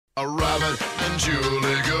A rabbit and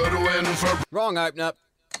Julie Goodwin for... Wrong opener.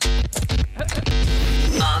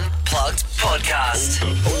 Unplugged podcast.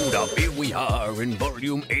 Hold up, here we are in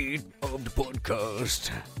volume 8 of the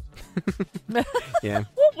podcast. Yeah.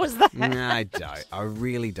 What was that? I don't. I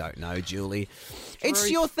really don't know, Julie.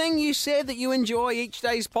 It's your thing. You said that you enjoy each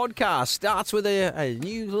day's podcast. Starts with a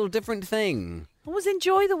new little different thing. What was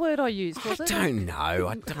enjoy the word I used, was I it? don't know.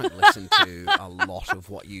 I don't listen to a lot of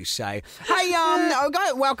what you say. Hey,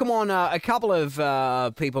 welcome on a couple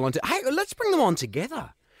of people on. Hey, let's bring them on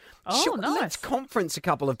together. Oh, Sure, nice. Let's conference a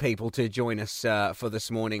couple of people to join us for this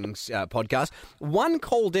morning's podcast. One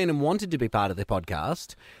called in and wanted to be part of the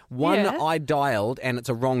podcast. One Yeah. I dialed and it's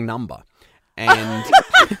a wrong number. And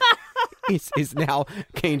is now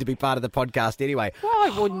keen to be part of the podcast anyway.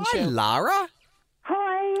 Why wouldn't Hi, you? Lara.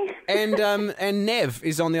 Hi. And Nev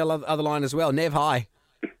is on the other line as well. Nev, hi.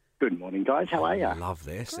 Good morning, guys. How are you? Love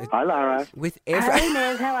this. Hi, Lara. With every... Hey,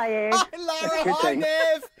 Nev. How are you? Hi, Lara. Good Hi, thing.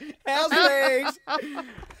 Nev. How's things?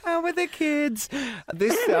 How are the kids?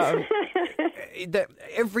 This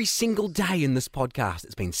every single day in this podcast,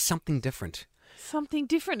 it's been something different. Something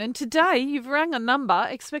different. And today you've rang a number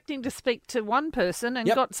expecting to speak to one person and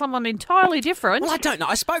Yep. got someone entirely different. Well, I don't know.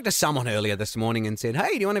 I spoke to someone earlier this morning and said,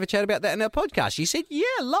 "Hey, do you want to have a chat about that in our podcast?" She said, "Yeah,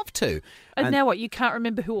 love to." And now what? You can't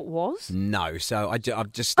remember who it was? No, so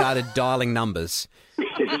I've just started dialing numbers.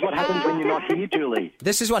 This is what happens when you're not here, Julie.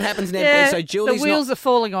 This is what happens, Nev. Yeah, So Julie's the wheels not. are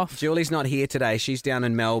falling off. Julie's not here today. She's down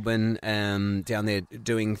in Melbourne, down there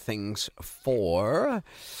doing things for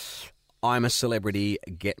I'm a Celebrity,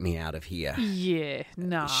 Get Me Out of Here. Yeah,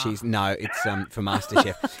 no. It's for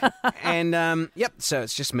MasterChef. And, so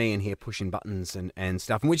it's just me in here pushing buttons and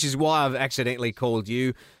stuff, which is why I've accidentally called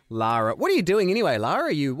you, Lara. What are you doing anyway, Lara?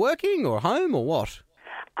 Are you working or home or what?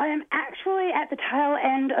 I am actually at the tail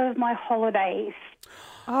end of my holidays.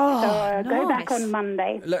 Oh, So I go back nice. on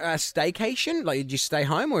Monday. A staycation? Like, did you stay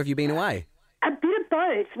home or have you been away? A bit of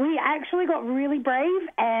both. We actually got really brave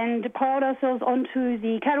and piled ourselves onto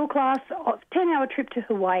the cattle class 10-hour trip to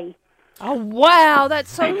Hawaii. Oh, wow,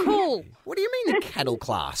 that's so cool. What do you mean the cattle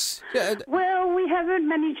class? Well, we haven't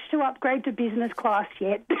managed to upgrade to business class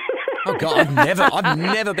yet. Oh God, I've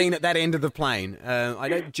never been at that end of the plane. I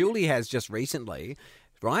know Julie has just recently,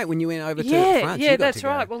 right? When you went over to France, you Yeah, got that's to go.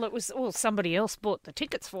 right. Well, somebody else bought the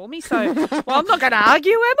tickets for me, so well, I'm not going to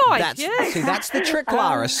argue, am I? See, that's the trick,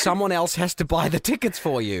 Lara. Someone else has to buy the tickets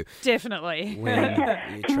for you. Definitely. When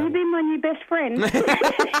Can you be my new best friend?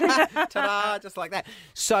 Ta-da, just like that.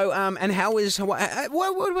 So, and how is Hawaii?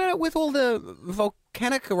 What about with all the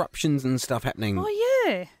volcanic eruptions and stuff happening? Oh,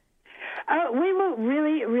 yeah. We were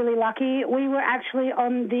really, really lucky. We were actually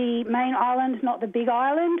on the main island, not the big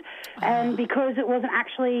island, and because it wasn't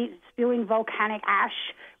actually spewing volcanic ash,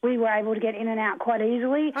 we were able to get in and out quite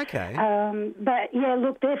easily. Okay. But, yeah,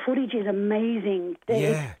 look, their footage is amazing. Yeah.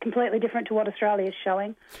 It's completely different to what Australia is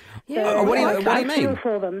showing. Yeah. Oh, what do you I mean? feel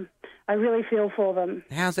for them. I really feel for them.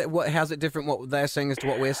 How's it different what they're saying as to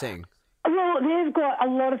what we're seeing? Well, they've got a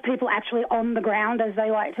lot of people actually on the ground, as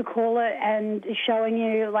they like to call it, and showing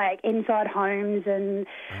you, like, inside homes. And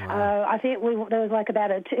I think there was, like,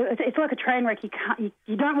 it's like a train wreck.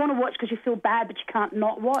 You don't want to watch because you feel bad, but you can't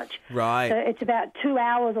not watch. Right. So it's about 2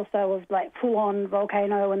 hours or so of, like, full-on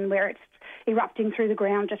volcano and where it's erupting through the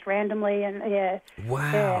ground just randomly. And, yeah.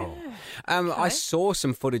 Wow. Yeah. I saw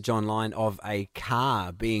some footage online of a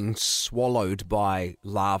car being swallowed by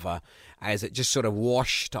lava as it just sort of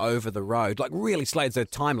washed over the road, like really slow. It's a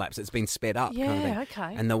time lapse. It's been sped up. kind of Yeah, thing.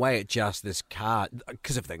 okay. And the way it just, this car,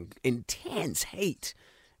 because of the intense heat,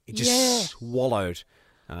 it just swallowed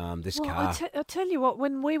this Well, car. I'll tell you what.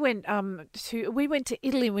 When we went to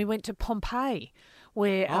Italy, and we went to Pompeii,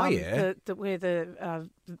 where where the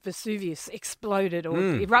Vesuvius exploded or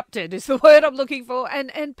erupted is the word I'm looking for,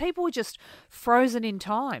 and people were just frozen in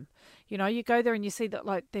time. You know, you go there and you see that,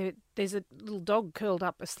 like, there's a little dog curled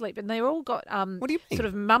up asleep, and they all got What do you mean? sort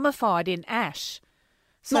of mummified in ash.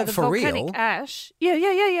 So Not the for volcanic real? ash.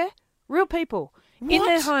 Yeah. Real people in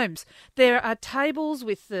their homes. There are tables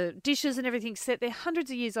with the dishes and everything set. They're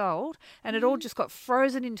hundreds of years old, and it all just got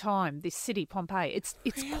frozen in time. This city, Pompeii. It's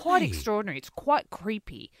quite Really? extraordinary. It's quite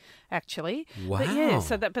creepy, actually. Wow. But yeah,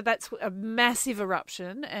 but that's a massive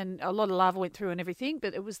eruption, and a lot of lava went through and everything.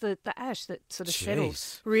 But it was the ash that sort of settled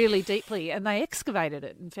Jeez. really deeply, and they excavated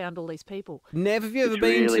it and found all these people. Nev, have you ever It's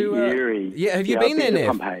been really to... eerie. Yeah, have you I've been there, to Nev?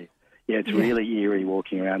 Pompeii. Yeah, it's really eerie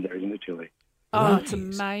walking around there, isn't it, Julie? Oh, it's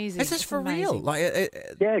Nice. amazing. Is this It's for real? amazing.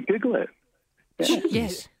 Like, Yeah, Google it. Yeah. Yeah.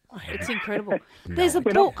 It's incredible. There's a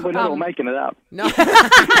We're book. not all making it up. No,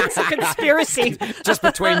 It's a conspiracy. just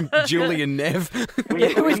between Julie and Nev.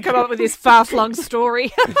 We've come up with this far-flung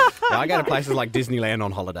story. I go to places like Disneyland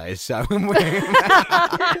on holidays, so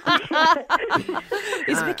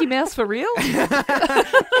Is Mickey Mouse for real?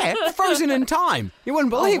 yeah, frozen in time. You wouldn't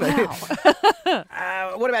believe it.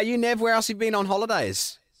 Wow. What about you, Nev? Where else have you been on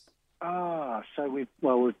holidays? So we've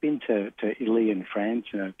been to Italy and France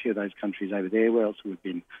and a few of those countries over there. Where else we've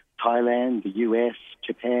been? Thailand, the US,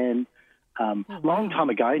 Japan. Long time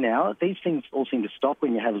ago now. These things all seem to stop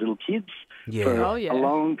when you have little kids for a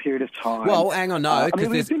long period of time. Well, hang on, no, because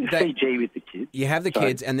we've been to Fiji with the kids. You have the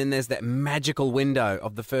kids, and then there's that magical window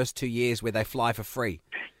of the first 2 years where they fly for free.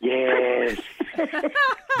 Yes.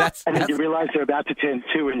 And then you realise they're about to turn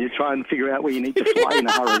 2 and you try and figure out where you need to fly in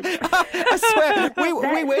a hurry. I swear, we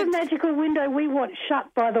That's went... the magical window we want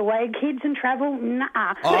shut, by the way. Kids and travel, nah.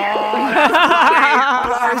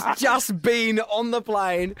 I've just been on the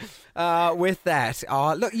plane with that.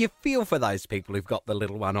 Look, you feel for those people who've got the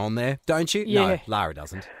little one on there, don't you? Yeah. No, Lara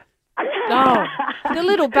doesn't. Oh, the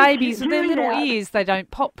little babies, their little ears, they don't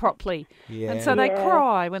pop properly. Yeah. And so they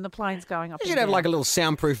cry when the plane's going up You and should have down. like a little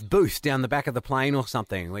soundproof booth down the back of the plane or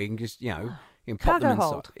something where you can just, you can pop Cargo them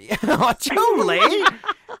hold. inside. Oh, Julie!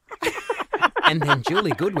 And then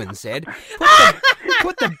Julie Goodwin said,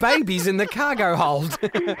 put the babies in the cargo hold.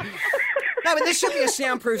 No, but there should be a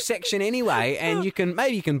soundproof section anyway, and you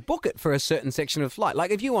can book it for a certain section of flight.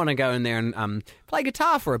 Like if you want to go in there and play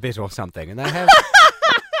guitar for a bit or something, and they have...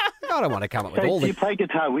 I don't want to come up with So all do the... you play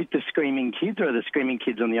guitar with the screaming kids or are the screaming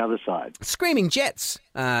kids on the other side? Screaming Jets,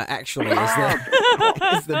 actually, is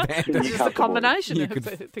the band. It's just a combination You of could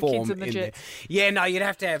the kids form and the in jets. there. Yeah, no, you'd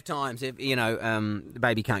have to have times. If the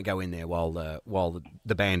baby can't go in there while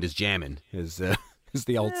the band is jamming, as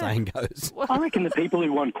the old saying goes. I reckon the people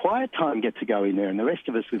who want quiet time get to go in there and the rest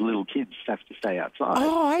of us with little kids have to stay outside.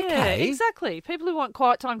 Oh, okay. Yeah, exactly. People who want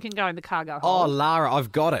quiet time can go in the cargo Oh, hold. Lara,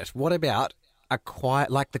 I've got it. What about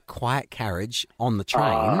the quiet carriage on the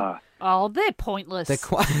train? Oh, they're pointless.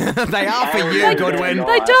 They are for you, Goodwin.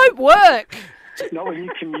 They don't work. Not when you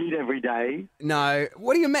commute every day. No,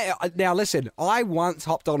 what do you mean? Now listen, I once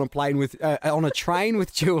hopped on a train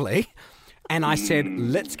with Julie, and I said,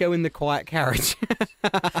 "Let's go in the quiet carriage."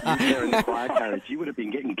 There in the quiet carriage, you would have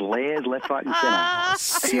been getting glares left, right, and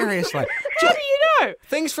centre. Seriously, How do you know?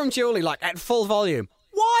 things from Julie like at full volume.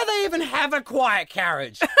 Why they even have a quiet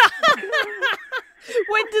carriage?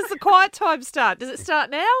 When does the quiet time start? Does it start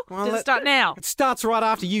now? Well, Does it start now? It starts right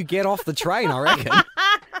after you get off the train, I reckon.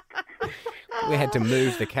 We had to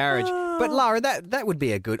move the carriage. But Lara, that would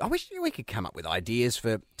be a good... I wish we could come up with ideas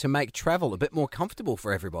to make travel a bit more comfortable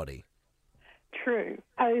for everybody. True.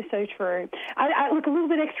 Oh, so true. Look, a little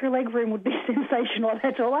bit extra leg room would be sensational.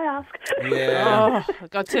 That's all I ask. Yeah. Oh,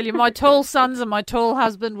 I tell you, my tall sons and my tall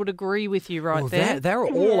husband would agree with you right there. They're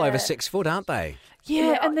all over 6 foot, aren't they?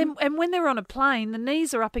 Yeah, and when they're on a plane, the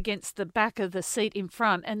knees are up against the back of the seat in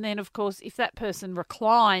front, and then of course, if that person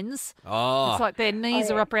reclines, Oh. it's like their knees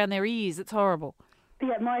are up around their ears. It's horrible.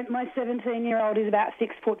 Yeah, my 17-year-old is about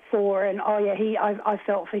 6'4", and I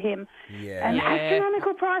felt for him. Yeah. And Yeah.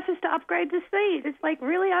 astronomical prices to upgrade the seat. It's like,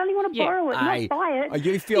 really, I only want to Yeah. borrow it, Hey, not buy it.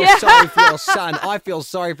 you feel sorry for your son. I feel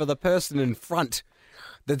sorry for the person in front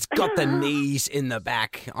that's got the knees in the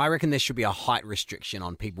back. I reckon there should be a height restriction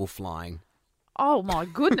on people flying. Oh my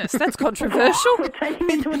goodness, that's controversial. We're taking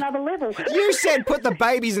it to another level. You said put the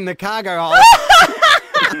babies in the cargo hold.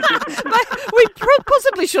 We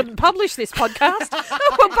possibly shouldn't publish this podcast.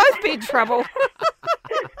 We'll both be in trouble.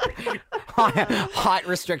 Height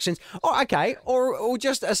restrictions. Oh, okay. Or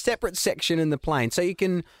just a separate section in the plane. So you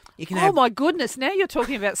can Oh have... my goodness, now you're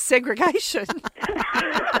talking about segregation. People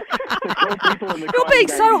in the You're being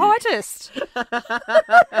so heightist.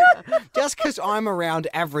 Just because I'm around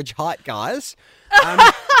average height, guys.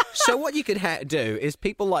 So what you could do is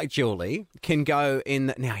people like Julie can go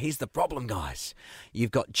in... Now, here's the problem, guys.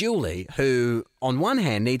 You've got Julie, who on one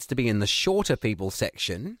hand needs to be in the shorter people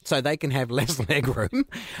section so they can have less leg room,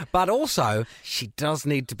 but also she does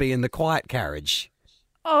need to be in the quiet carriage.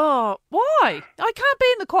 Oh, why? I can't be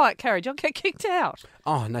in the quiet carriage. I'll get kicked out.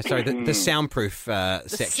 Oh, no, sorry, the soundproof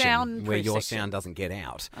section soundproof where your section. sound doesn't get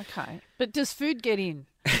out. Okay. But does food get in?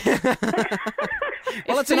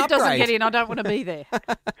 Well, If it's an food doesn't upgrade. get in, I don't want to be there.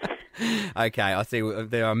 Okay, I see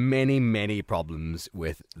there are many, many problems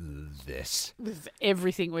with this With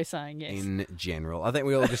everything we're saying, yes. in general. I think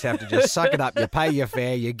we all just have to just suck it up. You pay your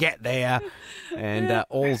fare, you get there, and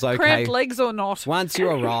all's okay. Cramped legs or not. Once you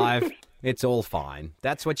arrive, it's all fine.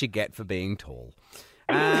 That's what you get for being tall.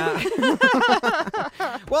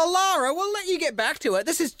 Well, Lara, we'll let you get back to it.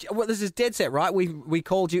 This is dead set, right? We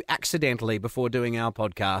called you accidentally before doing our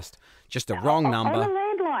podcast. Just a wrong number. On a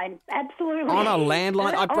landline, absolutely. On a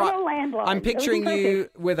landline? On a landline. I'm picturing you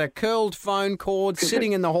with a curled phone cord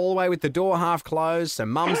sitting in the hallway with the door half closed so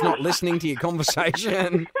Mum's not listening to your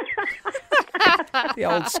conversation. The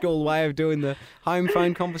old school way of doing the home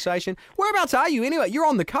phone conversation. Whereabouts are you anyway? You're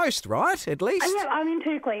on the coast, right, at least? Yeah, I'm in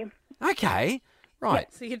Tukley. Okay, right.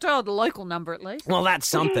 So you dialed the local number at least. Well, that's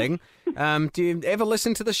something. Do you ever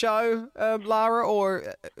listen to the show, Lara,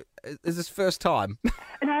 or is this first time?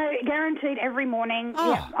 No, guaranteed every morning.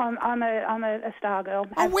 Oh. Yeah, I'm a star girl.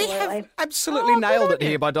 Oh, we Absolutely. have absolutely nailed it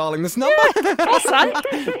here by dialing this number. Awesome.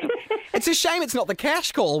 It's a shame it's not the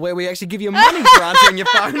cash call where we actually give you money for answering your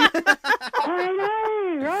phone.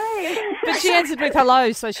 I know, right? But she answered with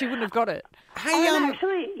hello, so she wouldn't have got it. Hey,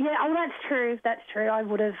 Actually, yeah, that's true. That's true. I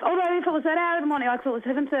would have. Although if it was that hour of the morning, like if it was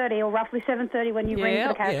 7:30 or roughly 7:30 when you ring for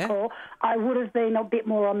the cash call, I would have been a bit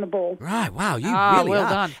more on the ball. right, wow, you Ah, really well are.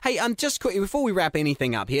 done. Hey, just quickly, before we wrap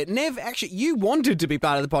anything up here, Nev, actually, you wanted to be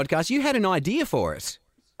part of the podcast. You had an idea for it.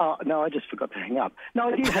 Oh, no, I just forgot to hang up. No,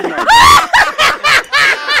 I do have an idea.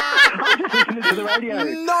 I'm just listening to the radio.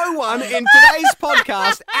 No one in today's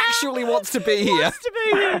podcast actually wants to be here. To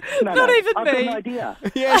be here. No, Not even I've me. got an idea.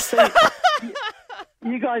 Yes.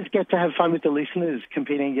 You guys get to have fun with the listeners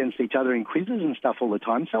competing against each other in quizzes and stuff all the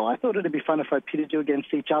time, so I thought it'd be fun if I pitted you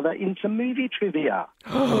against each other in some movie trivia.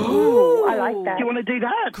 Ooh, I like that. Do you want to do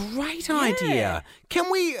that? Great idea. Can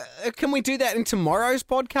we do that in tomorrow's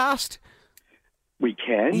podcast? We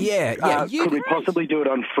can. Yeah. Could we possibly do it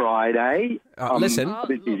on Friday? Listen, I'm a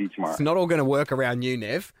bit busy tomorrow. it's not all going to work around you,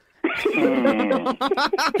 Nev. Yeah,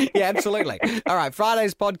 absolutely. All right,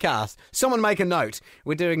 Friday's podcast. Someone make a note.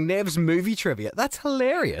 We're doing Nev's movie trivia. That's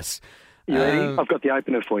hilarious. You ready? I've got the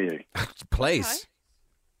opener for you. Please.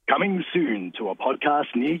 Coming soon to a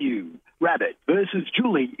podcast near you. Rabbit versus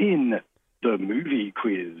Julie in the movie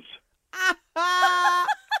quiz. I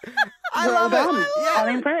Well love done. it. Yeah.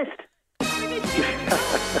 I'm impressed.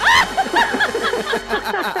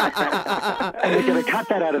 And we're going to cut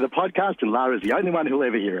that out of the podcast, and Lara's the only one who'll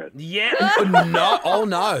ever hear it. Yeah. No. Oh,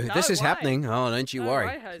 no. This is way. happening. Oh, don't you No worry.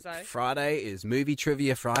 way, Jose. Friday is Movie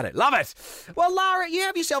Trivia Friday. Love it. Well, Lara, you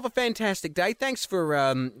have yourself a fantastic day. Thanks for,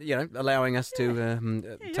 allowing us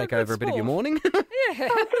to take over a bit of your morning. Thank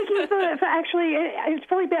you for actually, it's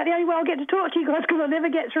probably about the only way I'll get to talk to you guys because I never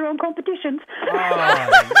get through on competitions.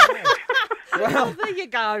 Well, There you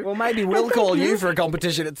go. well, maybe we'll call you for a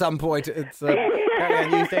competition at some point. It's apparently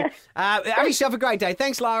a new thing. Have yourself a great day.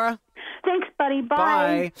 Thanks, Lara. Thanks, buddy. Bye.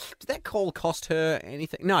 Bye. Did that call cost her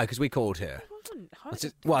anything? No, because we called her. I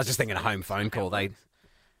was just thinking a home phone call. They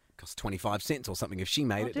cost 25 cents or something if she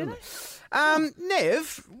made it, didn't they?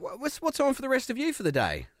 Nev, what's on for the rest of you for the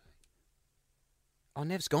day? Oh,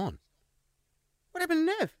 Nev's gone. What happened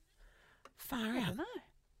to Nev? Far out. I don't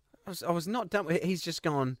know. I was not done. He's just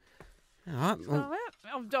gone. All right. Well,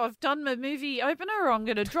 I've done my movie opener. I'm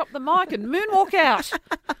going to drop the mic and moonwalk out.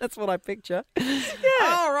 that's what I picture. Yeah.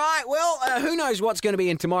 All right. Well, who knows what's going to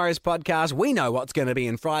be in tomorrow's podcast? We know what's going to be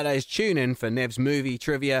in Friday's. Tune in for Nev's movie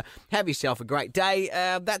trivia. Have yourself a great day.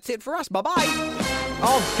 That's it for us. Bye-bye.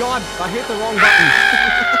 Oh, God. I hit the wrong button.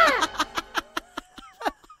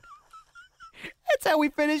 That's how we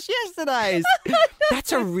finished yesterday's.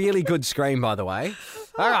 That's a really good scream, by the way.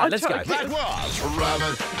 All right, let's go. That was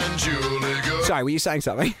Rabbit and Julie Good. Sorry, were you saying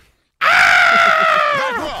something?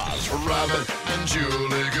 That was Rabbit and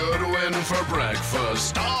Julie Goodwin for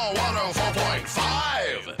breakfast. Oh,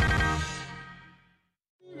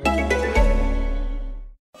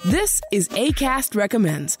 104.5. This is Acast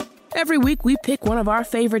Recommends. Every week we pick one of our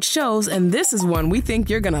favorite shows, and this is one we think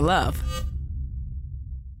you're gonna love.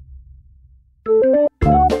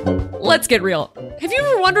 Let's get real. Have you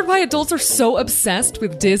ever wondered why adults are so obsessed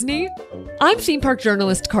with Disney? I'm theme park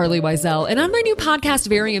journalist Carly Wiesel, and on my new podcast,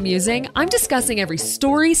 Very Amusing, I'm discussing every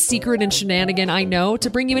story, secret, and shenanigan I know to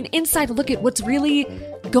bring you an inside look at what's really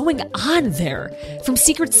going on there. From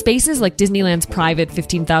secret spaces like Disneyland's private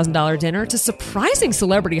 $15,000 dinner to surprising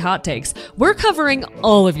celebrity hot takes, we're covering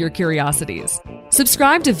all of your curiosities.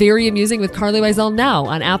 Subscribe to Very Amusing with Carly Wiesel now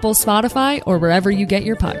on Apple, Spotify, or wherever you get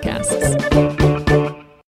your podcasts.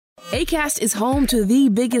 Acast is home to the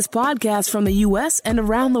biggest podcasts from the U.S. and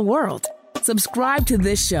around the world. Subscribe to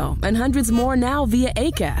this show and hundreds more now via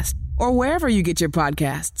Acast or wherever you get your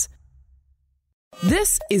podcasts.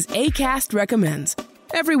 This is Acast Recommends.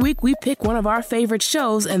 Every week we pick one of our favorite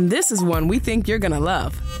shows, and this is one we think you're gonna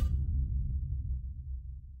love.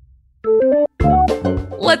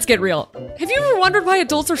 Let's get real. Have you ever wondered why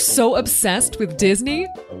adults are so obsessed with Disney?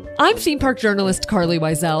 I'm theme park journalist Carly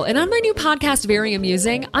Wiesel, and on my new podcast, Very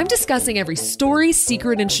Amusing, I'm discussing every story,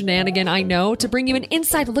 secret, and shenanigan I know to bring you an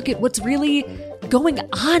inside look at what's really going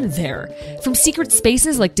on there. From secret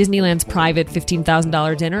spaces like Disneyland's private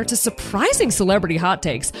 $15,000 dinner to surprising celebrity hot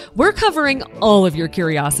takes, we're covering all of your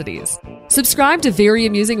curiosities. Subscribe to Very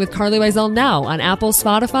Amusing with Carly Wiesel now on Apple,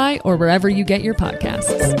 Spotify, or wherever you get your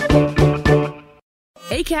podcasts.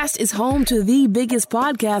 Acast is home to the biggest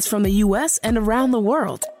podcasts from the U.S. and around the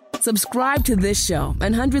world. Subscribe to this show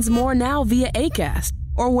and hundreds more now via Acast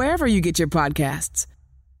or wherever you get your podcasts.